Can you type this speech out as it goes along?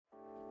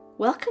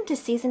Welcome to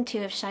Season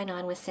 2 of Shine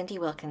On with Cyndi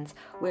Wilkins,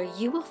 where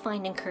you will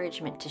find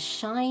encouragement to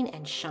shine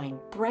and shine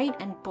bright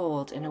and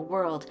bold in a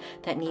world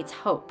that needs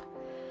hope.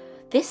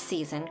 This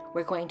season,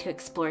 we're going to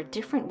explore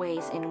different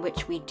ways in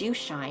which we do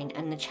shine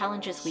and the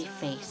challenges we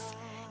face,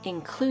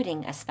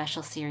 including a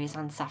special series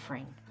on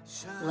suffering.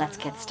 Let's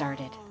get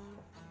started.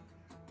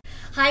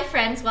 Hi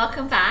friends,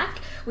 welcome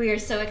back. We are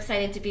so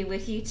excited to be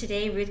with you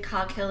today, Ruth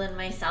Coghill and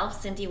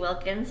myself, Cyndi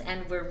Wilkins,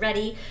 and we're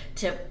ready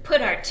to put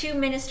our two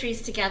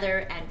ministries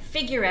together and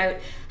figure out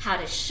how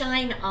to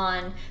shine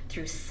on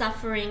through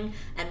suffering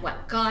and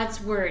what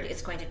God's Word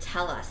is going to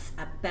tell us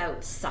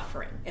about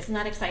suffering. Isn't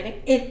that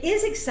exciting? It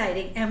is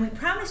exciting, and we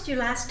promised you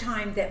last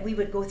time that we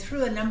would go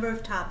through a number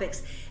of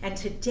topics, and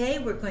today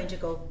we're going to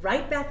go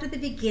right back to the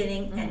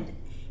beginning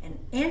and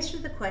answer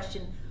the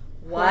question,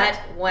 What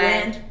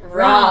went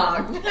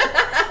wrong?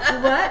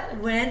 What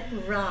went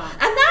wrong? And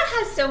that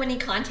has so many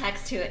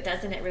contexts to it,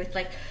 doesn't it, Ruth?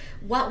 Like,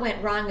 what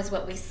went wrong is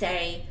what we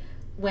say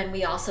when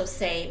we also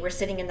say we're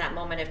sitting in that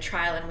moment of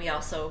trial, and we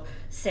also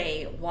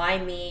say, why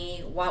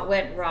me? What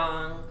went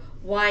wrong?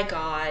 Why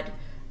God?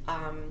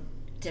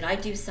 Did I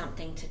do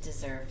something to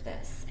deserve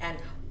this? And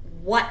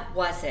what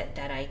was it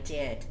that I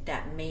did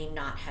that may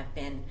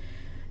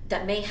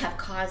have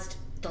caused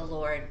the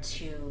Lord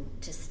to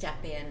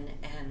step in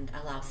and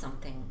allow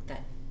something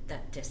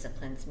that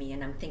disciplines me?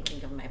 And I'm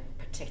thinking of my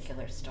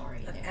particular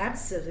story there.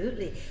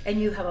 Absolutely.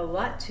 And you have a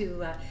lot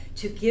to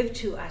give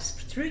to us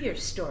through your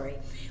story.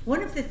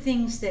 One of the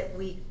things that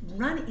we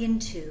run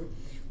into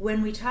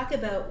when we talk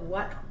about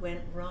what went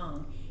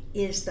wrong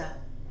is the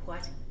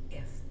what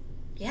if.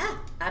 Yeah,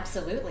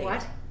 absolutely.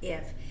 What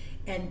if?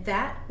 And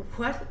that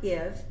what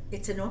if,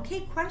 it's an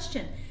okay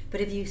question,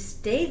 but if you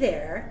stay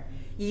there,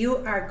 you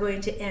are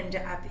going to end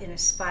up in a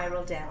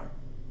spiral down.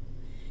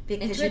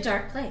 Into a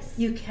dark place.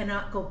 You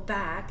cannot go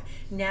back.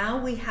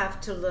 Now we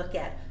have to look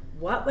at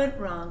what went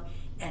wrong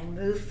and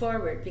move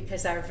forward,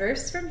 because our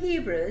verse from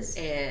Hebrews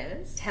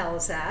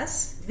tells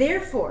us,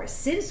 therefore,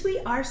 since we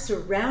are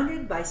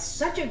surrounded by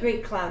such a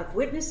great cloud of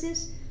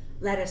witnesses,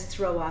 let us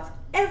throw off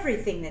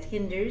everything that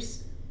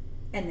hinders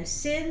and the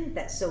sin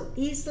that so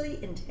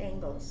easily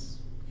entangles.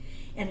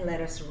 And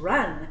let us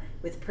run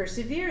with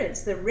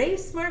perseverance the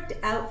race marked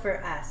out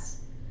for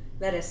us.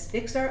 Let us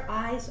fix our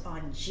eyes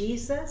on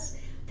Jesus,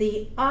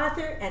 the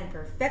author and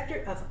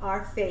perfecter of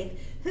our faith,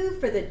 who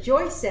for the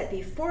joy set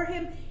before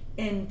him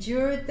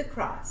endured the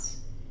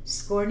cross,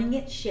 scorning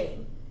its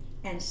shame,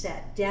 and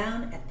sat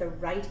down at the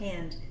right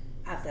hand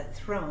of the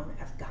throne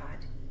of God.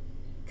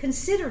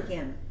 Consider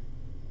him,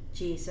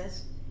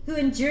 Jesus, who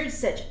endured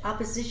such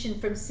opposition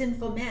from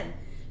sinful men,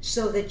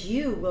 so that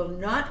you will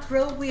not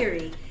grow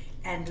weary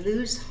and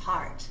lose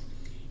heart.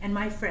 And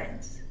my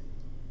friends,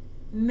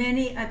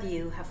 many of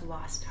you have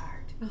lost heart.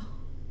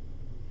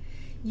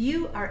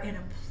 You are in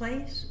a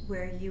place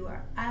where you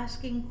are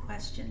asking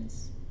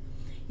questions.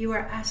 You are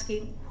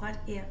asking, what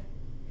if?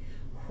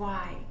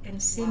 Why? And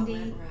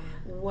Cyndi,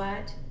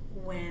 what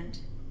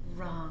went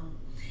wrong?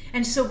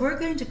 And so we're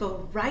going to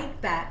go right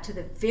back to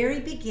the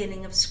very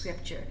beginning of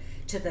Scripture,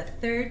 to the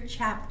 3rd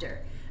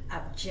chapter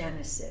of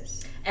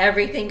Genesis.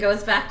 Everything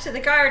goes back to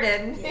the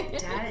garden. It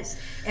does.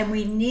 And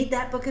we need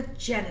that book of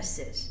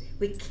Genesis.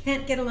 We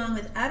can't get along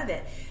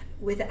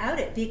without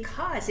it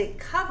because it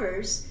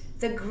covers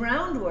the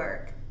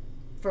groundwork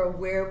for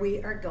where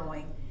we are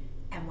going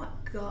and what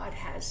God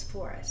has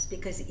for us.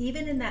 Because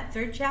even in that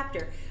 3rd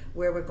chapter,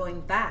 where we're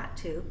going back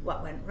to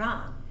what went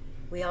wrong,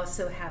 we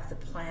also have the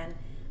plan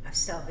of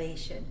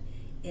salvation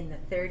in the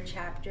 3rd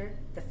chapter,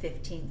 the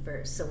 15th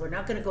verse. So we're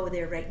not going to go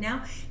there right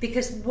now,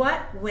 because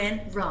what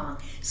went wrong?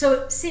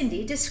 So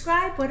Cyndi,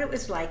 describe what it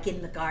was like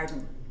in the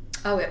garden.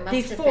 Oh, it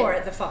must before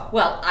have been the fall.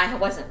 Well, I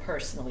wasn't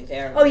personally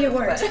there. Oh, you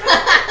weren't.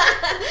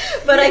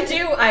 But I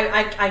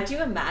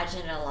do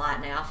imagine it a lot,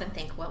 and I often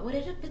think, what would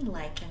it have been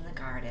like in the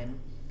garden?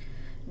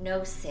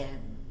 No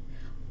sin.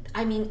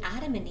 I mean,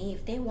 Adam and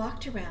Eve, they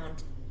walked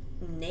around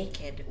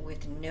naked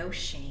with no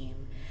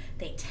shame.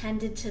 They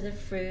tended to the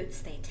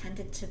fruits, they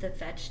tended to the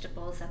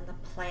vegetables and the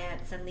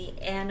plants and the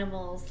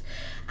animals.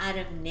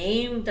 Adam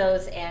named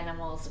those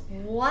animals.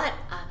 What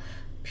a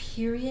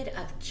period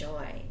of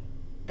joy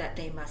that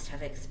they must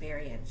have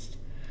experienced.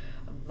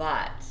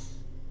 But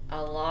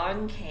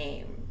along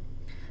came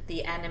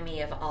the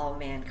enemy of all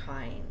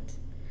mankind,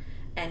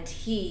 and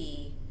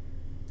he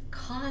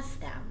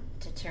caused them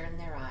to turn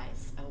their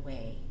eyes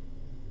away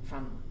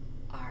from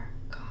our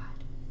God.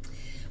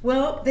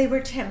 Well, they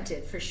were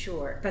tempted for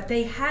sure, but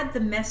they had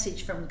the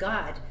message from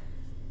God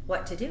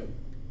what to do.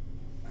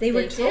 They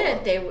were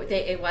told.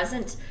 It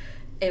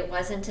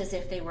wasn't as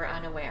if they were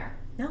unaware.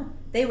 No,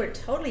 they were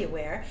totally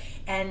aware.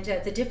 And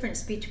the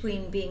difference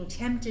between being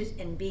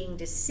tempted and being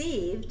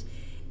deceived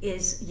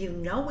is you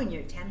know when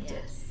you're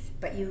tempted,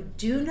 but you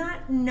do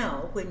not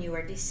know when you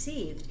are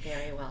deceived.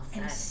 Very well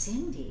said. And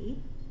Cyndi,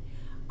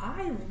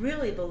 I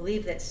really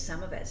believe that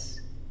some of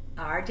us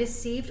are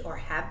deceived or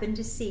have been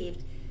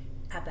deceived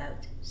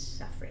about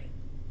suffering.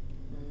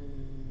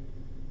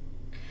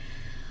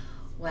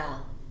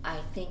 Well, I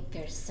think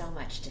there's so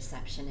much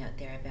deception out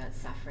there about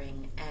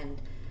suffering,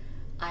 and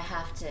I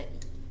have to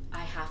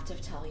I have to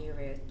tell you,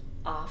 Ruth,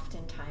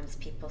 oftentimes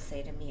people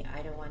say to me,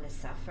 I don't want to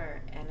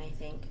suffer. And I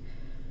think,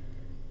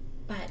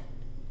 but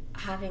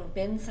having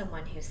been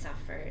someone who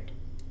suffered,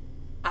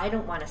 I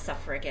don't want to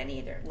suffer again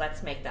either.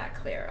 Let's make that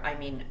clear. I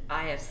mean,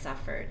 I have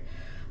suffered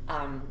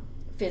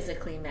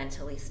physically,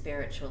 mentally,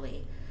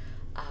 spiritually.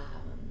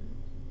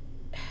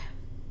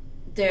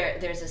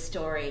 There's a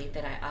story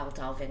that I'll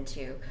delve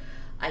into.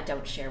 I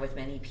don't share with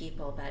many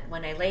people, but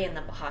when I lay in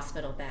the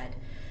hospital bed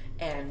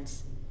and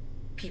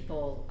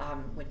people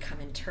would come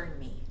and turn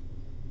me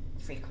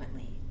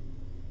frequently,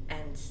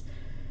 and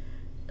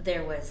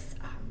there was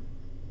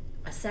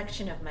a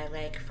section of my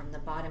leg from the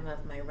bottom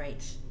of my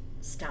right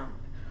stump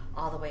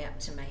all the way up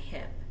to my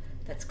hip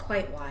that's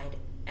quite wide,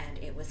 and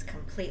it was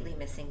completely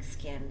missing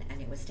skin,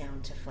 and it was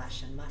down to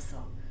flesh and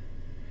muscle.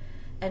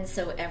 And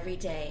so every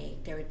day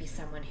there would be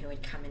someone who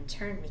would come and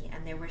turn me,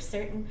 and there were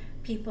certain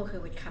people who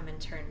would come and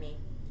turn me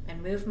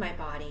and move my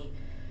body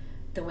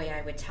the way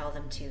I would tell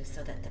them to,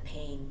 so that the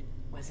pain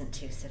wasn't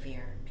too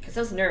severe, because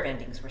those nerve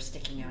endings were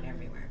sticking out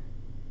everywhere.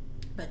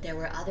 But there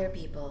were other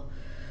people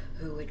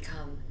who would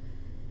come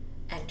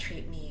and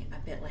treat me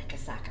a bit like a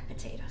sack of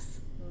potatoes.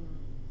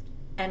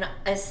 And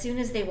as soon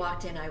as they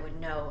walked in, I would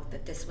know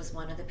that this was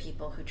one of the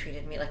people who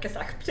treated me like a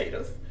sack of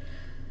potatoes.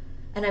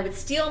 And I would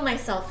steel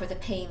myself for the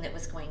pain that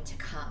was going to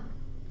come.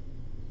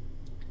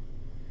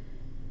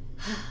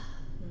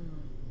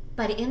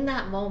 But in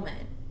that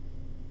moment,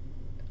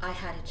 I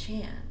had a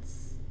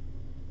chance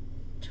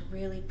to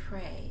really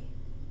pray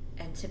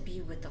and to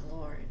be with the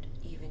Lord,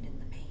 even in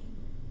the pain.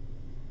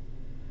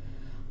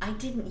 I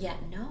didn't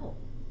yet know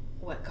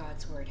what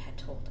God's word had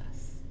told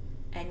us.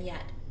 And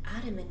yet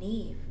Adam and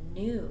Eve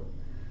knew,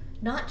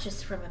 not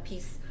just from a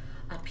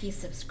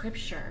piece of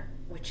scripture,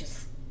 which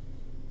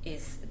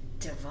is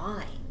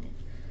divine,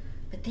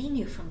 but they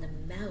knew from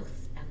the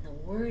mouth and the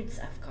words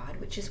of God,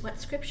 which is what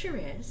scripture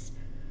is,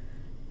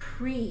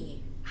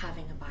 pre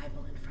having a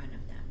Bible in front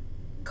of them.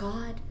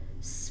 God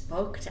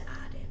spoke to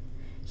Adam.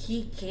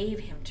 He gave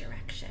him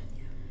direction.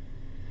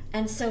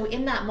 And so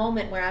in that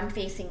moment where I'm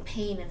facing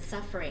pain and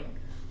suffering,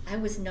 I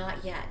was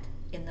not yet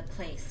in the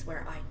place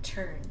where I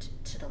turned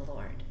to the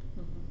Lord.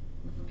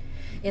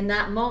 In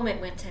that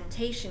moment when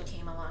temptation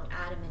came along,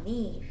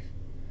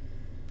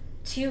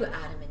 to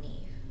Adam and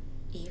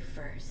Eve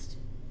first,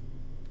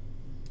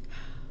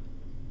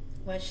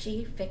 was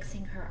she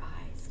fixing her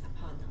eyes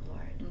upon the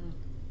Lord?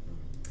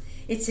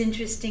 It's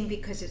interesting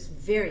because it's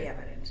very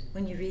evident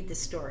when you read the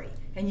story,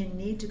 and you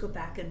need to go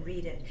back and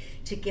read it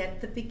to get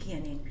the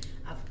beginning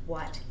of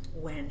what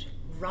went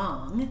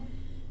wrong,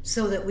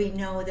 so that we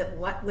know that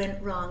what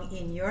went wrong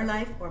in your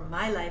life or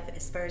my life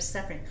as far as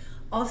suffering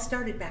all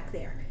started back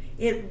there.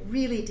 It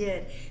really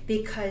did,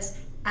 because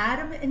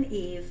Adam and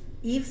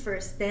Eve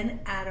first, then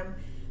Adam,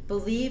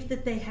 believed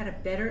that they had a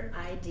better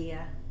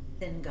idea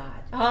than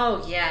God.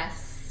 Oh,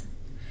 yes.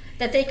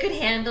 That they could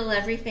handle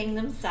everything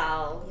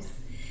themselves.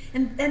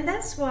 And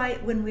that's why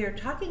when we are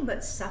talking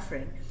about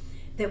suffering,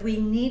 that we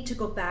need to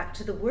go back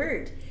to the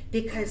Word,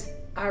 because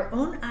our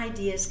own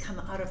ideas come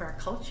out of our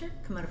culture,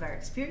 come out of our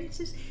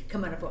experiences,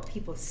 come out of what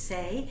people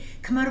say,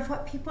 come out of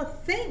what people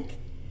think,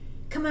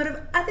 come out of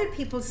other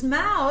people's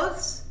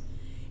mouths.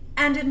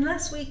 And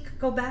unless we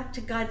go back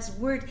to God's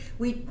word,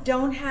 we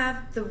don't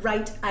have the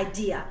right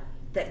idea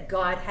that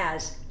God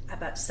has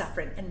about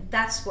suffering. And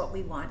that's what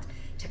we want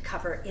to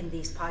cover in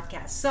these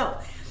podcasts. So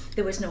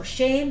there was no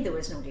shame, there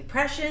was no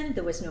depression,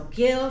 there was no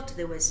guilt,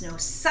 there was no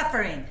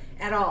suffering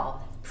at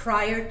all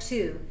prior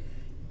to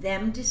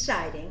them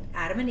deciding,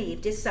 Adam and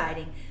Eve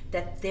deciding,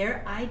 that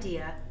their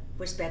idea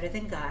was better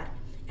than God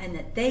and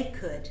that they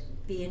could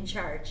be in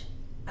charge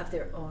of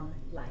their own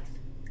life.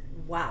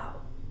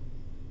 Wow.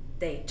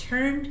 They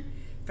turned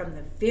from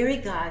the very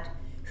God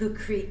who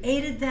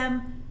created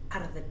them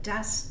out of the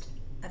dust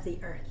of the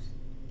earth.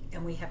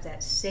 And we have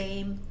that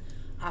same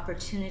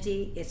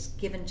opportunity. It's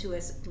given to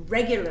us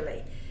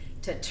regularly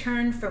to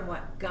turn from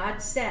what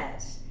God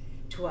says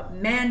to what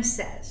man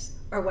says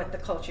or what the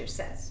culture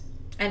says.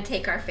 And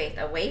take our faith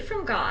away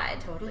from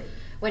God. Totally.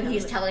 When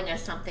he's telling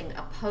us something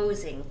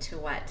opposing to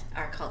what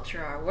our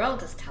culture, our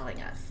world is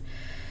telling us.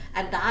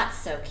 And that's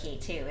so key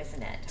too,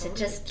 isn't it? Totally. To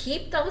just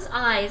keep those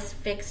eyes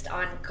fixed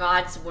on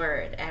God's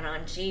word and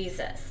on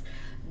Jesus,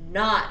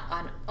 not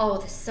on,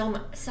 there's so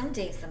much. Some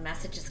days the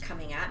message is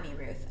coming at me,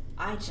 Ruth.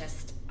 I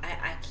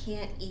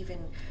can't even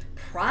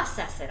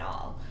process it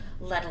all,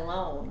 let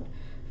alone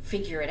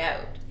figure it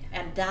out.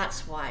 And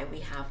that's why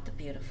we have the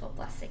beautiful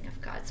blessing of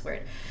God's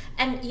word.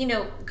 And,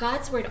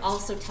 God's word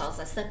also tells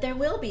us that there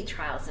will be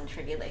trials and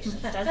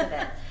tribulations, doesn't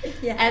it?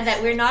 Yes. And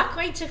that we're not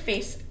going to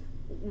face,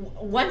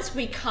 once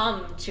we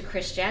come to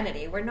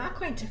Christianity, we're not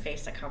going to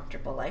face a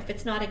comfortable life.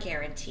 It's not a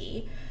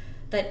guarantee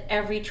that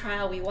every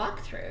trial we walk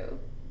through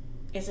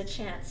is a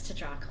chance to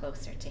draw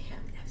closer to him.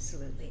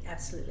 Absolutely,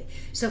 absolutely.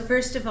 So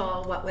first of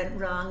all, what went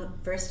wrong?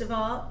 First of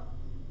all,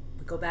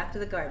 we go back to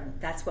the garden.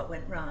 That's what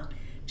went wrong,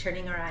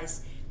 turning our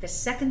eyes. The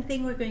second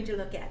thing we're going to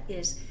look at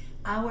is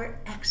our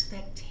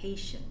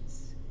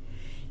expectations.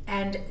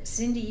 And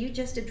Cyndi, you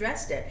just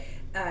addressed it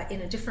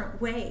in a different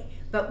way.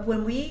 But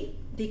when we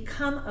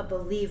become a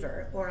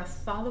believer or a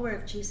follower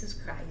of Jesus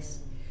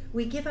Christ,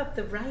 we give up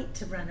the right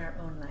to run our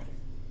own life.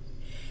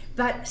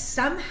 But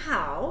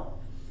somehow,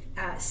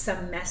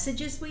 some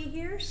messages we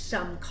hear,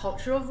 some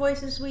cultural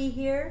voices we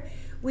hear,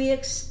 we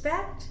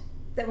expect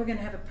that we're going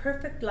to have a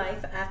perfect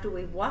life after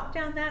we walk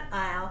down that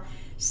aisle,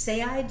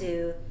 say I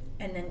do,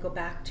 and then go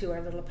back to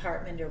our little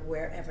apartment or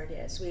wherever it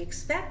is. We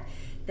expect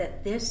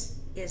that this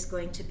is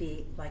going to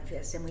be like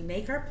this. And we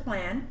make our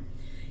plan.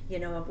 You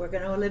know, we're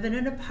going to live in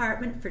an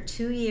apartment for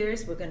 2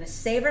 years. We're going to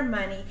save our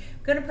money.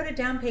 We're going to put a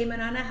down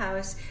payment on a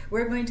house.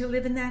 We're going to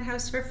live in that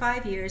house for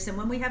 5 years. And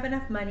when we have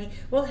enough money,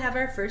 we'll have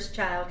our first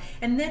child.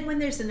 And then when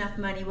there's enough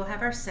money, we'll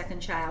have our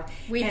second child.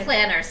 We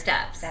plan our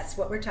steps. That's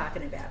what we're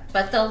talking about.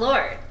 But the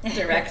Lord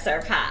directs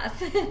our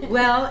path.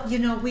 Well, you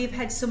know, we've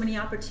had so many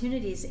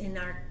opportunities in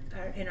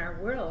our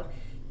world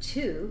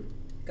to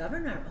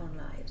govern our own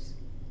lives.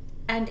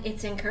 And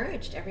it's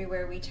encouraged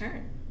everywhere we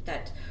turn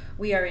that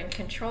we are in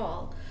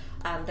control.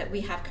 That we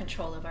have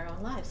control of our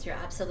own lives. You're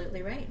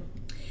absolutely right.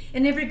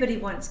 And everybody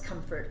wants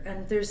comfort,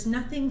 and there's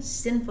nothing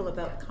sinful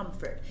about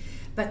comfort,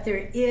 but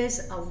there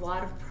is a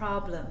lot of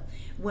problem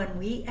when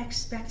we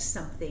expect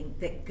something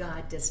that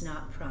God does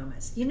not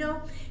promise. You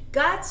know,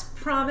 God's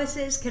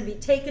promises can be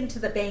taken to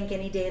the bank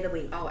any day of the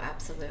week. Oh,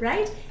 absolutely.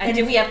 Right? And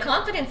do we have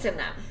confidence in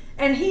them?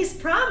 And He's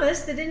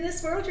promised that in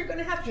this world you're going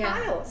to have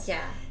trials.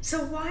 Yeah.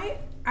 So why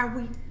are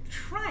we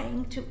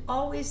trying to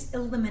always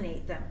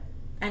eliminate them?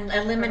 And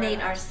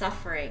eliminate our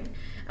suffering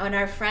and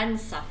our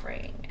friends'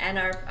 suffering and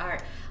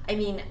our I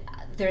mean,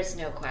 there's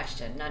no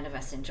question none of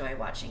us enjoy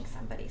watching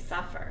somebody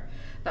suffer,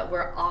 but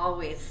we're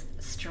always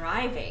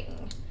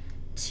striving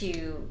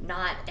to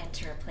not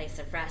enter a place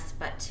of rest,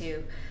 but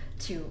to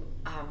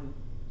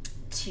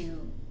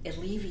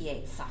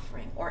alleviate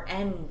suffering or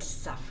end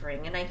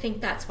suffering. And I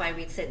think that's why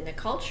we sit in a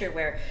culture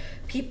where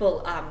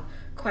people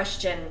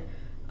question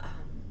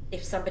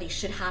if somebody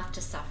should have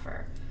to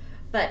suffer,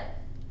 but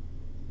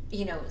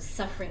you know,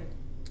 suffering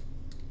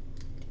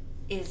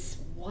is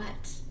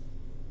what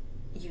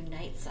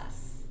unites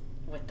us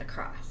with the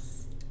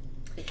cross,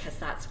 because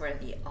that's where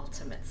the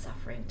ultimate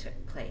suffering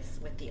took place,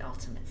 with the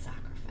ultimate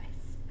sacrifice.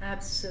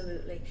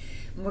 Absolutely.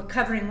 We're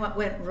covering what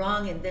went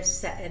wrong in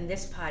this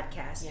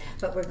podcast,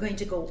 but we're going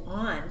to go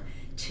on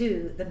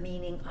to the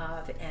meaning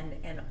of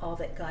and all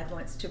that God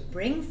wants to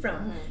bring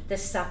from the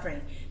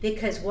suffering,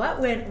 because what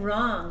went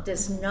wrong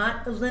does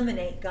not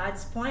eliminate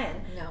God's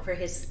plan for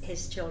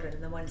his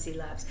children, the ones He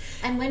loves.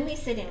 And when we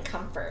sit in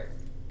comfort,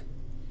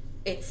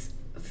 it's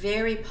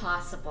very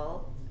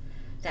possible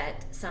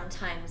that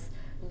sometimes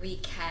we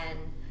can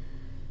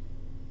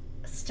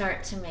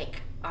start to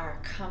make our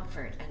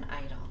comfort an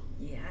idol.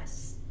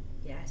 Yes.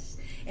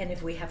 And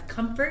if we have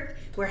comfort,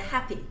 we're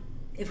happy.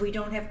 If we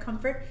don't have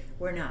comfort,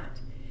 we're not.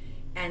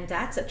 And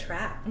that's a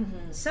trap.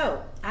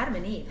 So Adam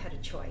and Eve had a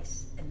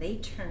choice, and they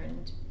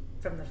turned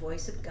from the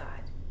voice of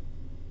God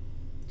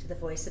to the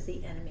voice of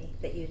the enemy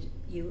that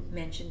you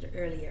mentioned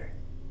earlier.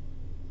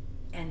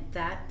 And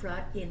that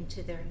brought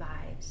into their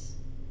lives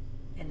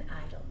an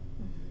idol.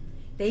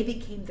 They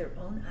became their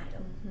own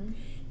idol.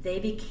 They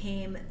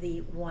became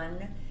the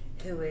one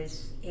who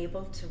is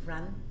able to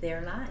run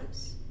their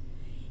lives.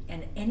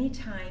 And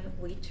anytime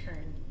we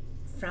turn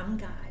from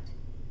God,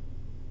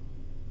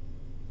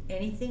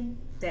 anything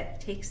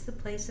that takes the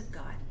place of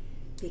God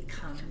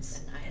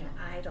becomes an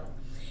idol.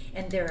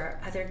 And there are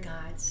other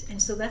gods. And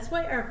so that's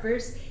why our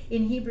verse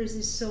in Hebrews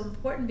is so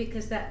important,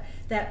 because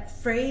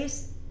that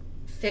phrase,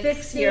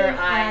 fix your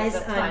eyes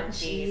upon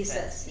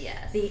Jesus.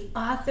 Yes. The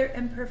author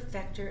and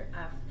perfecter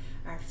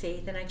of our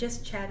faith. And I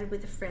just chatted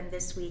with a friend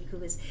this week who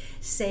was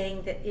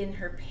saying that in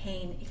her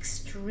pain,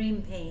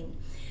 extreme pain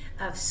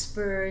of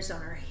spurs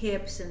on her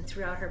hips and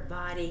throughout her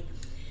body,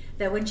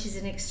 that when she's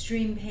in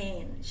extreme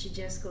pain, she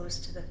just goes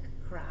to the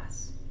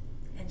cross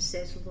and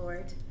says,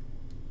 Lord,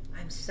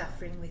 I'm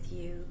suffering with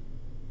you.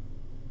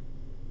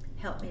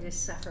 Help me to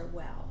suffer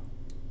well.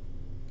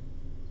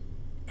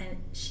 And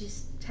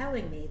she's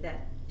telling me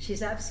that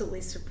she's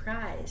absolutely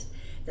surprised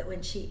that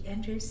when she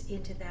enters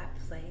into that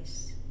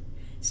place,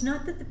 it's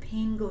not that the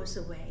pain goes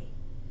away,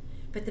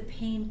 but the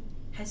pain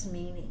has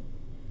meaning,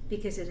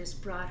 because it has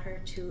brought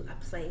her to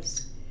a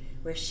place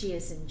where she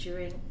is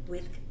enduring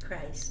with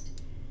Christ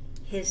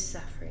His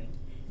suffering.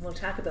 And we'll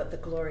talk about the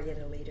glory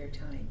at a later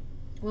time.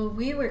 Well,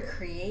 we were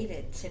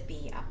created to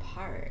be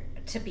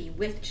to be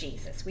with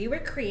Jesus. We were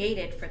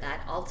created for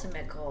that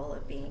ultimate goal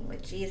of being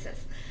with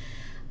Jesus.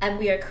 And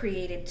we are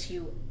created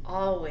to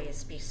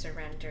always be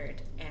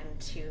surrendered and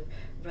to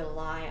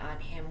rely on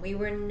Him. We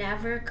were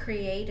never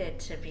created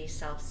to be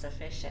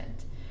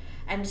self-sufficient.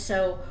 And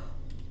so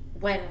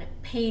when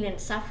pain and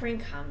suffering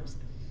comes,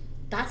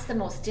 that's the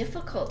most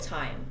difficult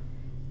time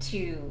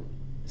to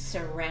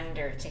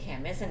surrender to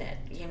Him, isn't it?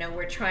 You know,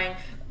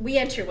 we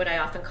enter what I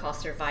often call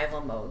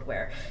survival mode,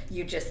 where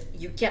you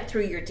get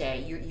through your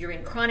day. You're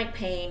in chronic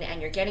pain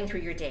and you're getting through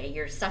your day.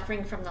 You're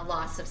suffering from the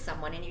loss of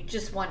someone and you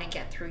just want to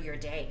get through your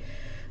day.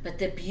 But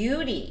the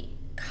beauty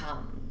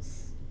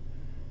comes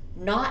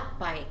not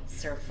by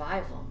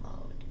survival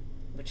mode,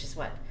 which is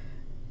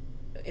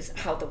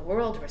how the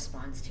world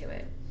responds to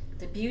it.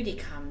 The beauty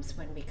comes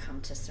when we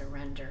come to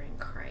surrender in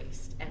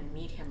Christ and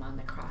meet him on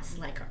the cross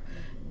like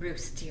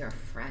Ruth's dear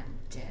friend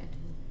did.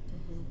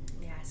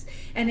 Mm-hmm. Yes.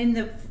 And in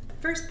the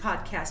first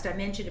podcast, I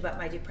mentioned about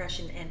my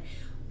depression and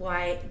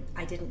why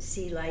I didn't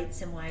see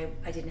lights and why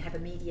I didn't have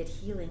immediate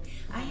healing.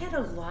 I had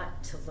a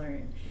lot to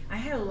learn. I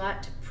had a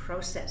lot to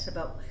process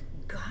about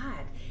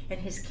God and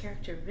his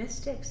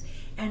characteristics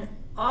and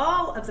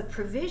all of the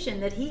provision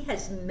that he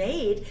has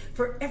made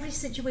for every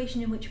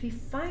situation in which we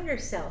find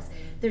ourselves.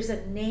 There's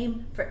a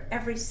name for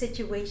every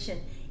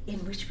situation in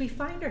which we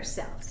find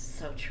ourselves.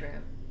 So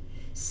true.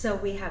 So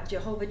we have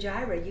Jehovah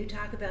Jireh. You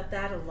talk about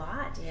that a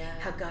lot. Yeah.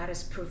 How God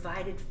has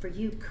provided for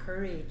you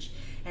courage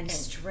and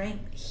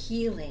strength,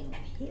 healing.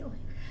 And healing.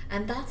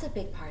 And that's a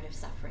big part of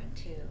suffering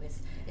too,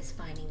 is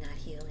finding that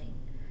healing.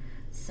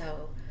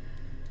 So,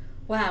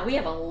 wow, we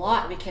have a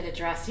lot we could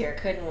address here,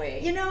 couldn't we?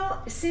 You know,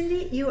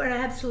 Cyndi, you are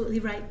absolutely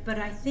right, but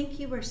I think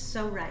you are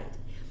so right.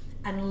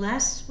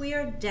 Unless we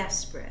are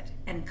desperate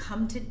and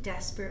come to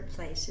desperate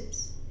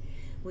places,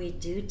 we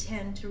do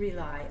tend to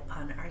rely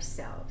on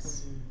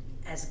ourselves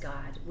as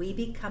God. We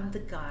become the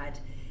God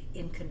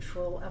in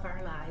control of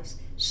our lives,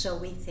 so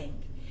we think.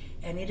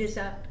 And it is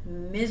a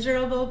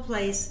miserable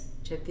place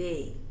to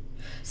be.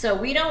 So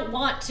we don't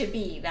want to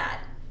be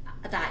that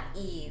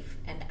Eve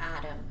and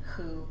Adam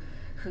who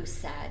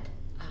said,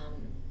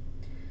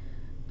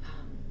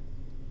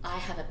 I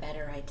have a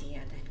better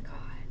idea than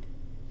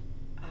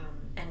God,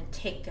 and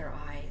take their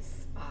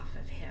eyes off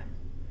of him.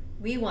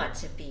 We want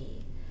to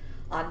be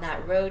on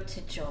that road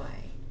to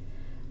joy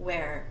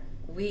where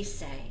we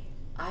say,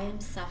 I am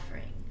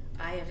suffering.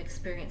 I have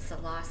experienced the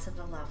loss of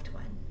a loved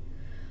one.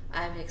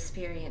 I have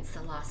experienced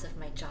the loss of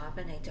my job,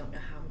 and I don't know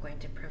how I'm going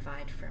to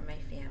provide for my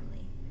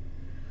family.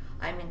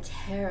 I'm in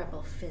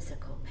terrible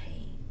physical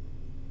pain.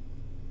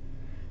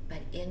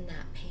 But in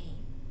that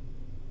pain,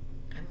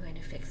 I'm going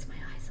to fix my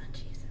eyes on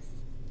Jesus,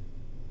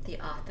 the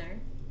author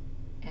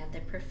and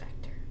the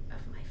perfecter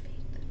of my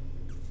faith.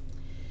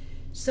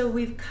 So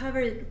we've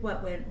covered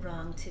what went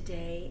wrong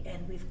today,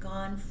 and we've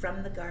gone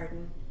from the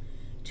garden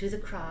to the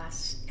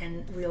cross,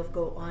 and we'll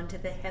go on to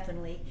the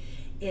heavenly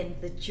in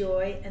the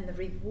joy and the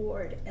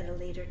reward at a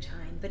later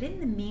time. But in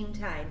the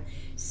meantime,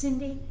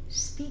 Cyndi,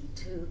 speak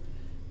to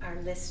our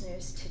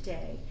listeners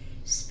today.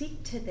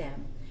 Speak to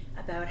them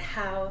about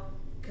how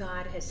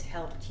God has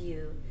helped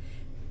you.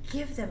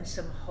 Give them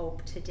some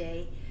hope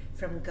today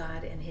from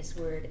God and his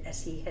word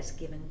as he has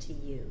given to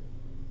you.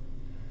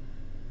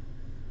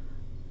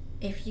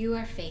 If you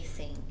are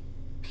facing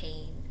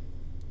pain,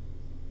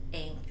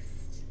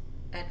 angst,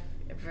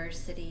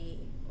 adversity,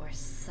 or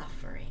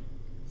suffering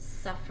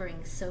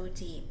so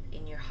deep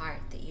in your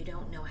heart that you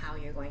don't know how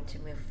you're going to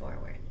move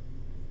forward,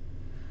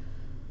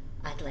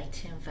 I'd like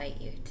to invite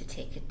you to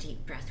take a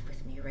deep breath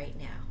with me right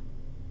now.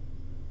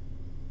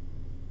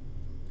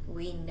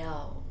 We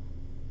know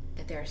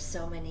that there are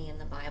so many in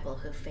the Bible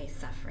who face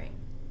suffering,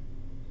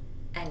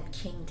 and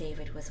King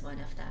David was one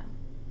of them,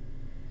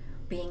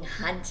 being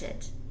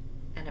hunted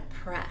and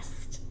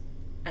oppressed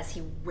as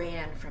he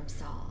ran from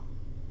Saul.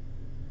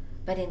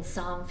 But in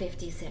Psalm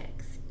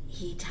 56,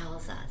 he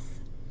tells us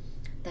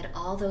that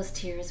all those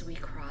tears we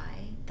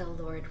cry, the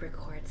Lord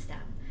records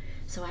them.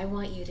 So I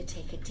want you to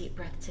take a deep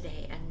breath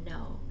today and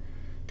know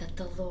that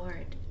the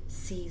Lord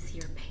sees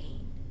your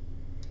pain.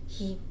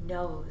 He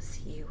knows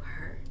you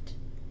hurt.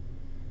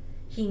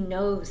 He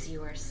knows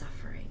you are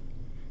suffering,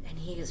 and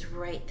he is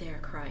right there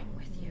crying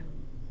with you.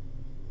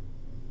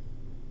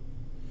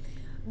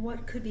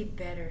 What could be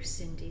better,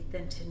 Cyndi,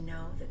 than to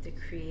know that the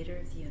creator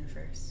of the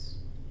universe,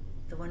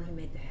 the one who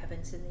made the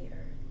heavens and the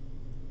earth,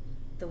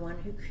 the one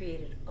who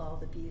created all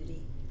the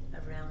beauty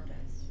around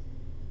us,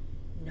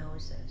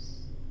 knows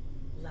us,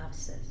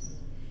 loves us,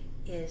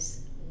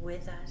 is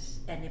with us,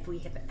 and if we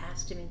have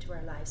asked him into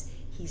our lives,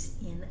 he's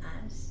in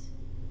us.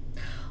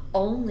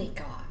 Only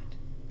God,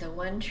 the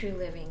one true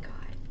living God,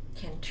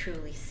 can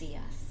truly see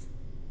us,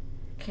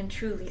 can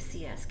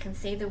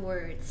say the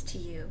words to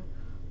you,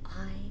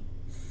 I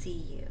see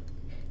you.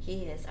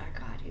 He is our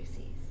God who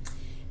sees.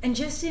 And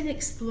just in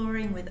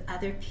exploring with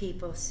other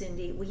people,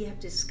 Cyndi, we have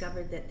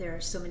discovered that there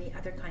are so many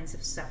other kinds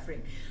of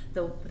suffering.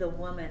 The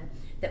woman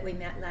that we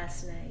met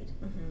last night,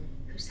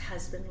 whose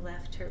husband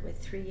left her with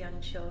 3 young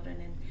children,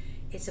 and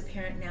it's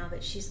apparent now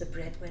that she's the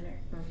breadwinner.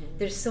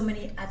 There's so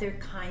many other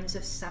kinds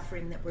of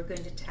suffering that we're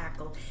going to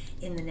tackle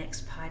in the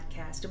next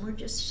podcast, and we're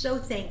just so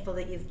thankful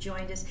that you've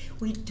joined us.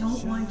 We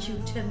don't want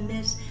you to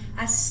miss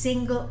a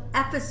single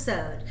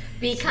episode,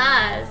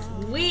 because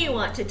we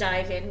want to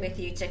dive in with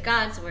you to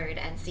God's Word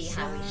and see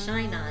how we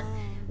shine on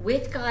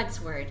with God's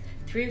Word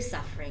through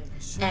suffering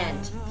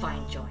and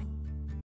find joy.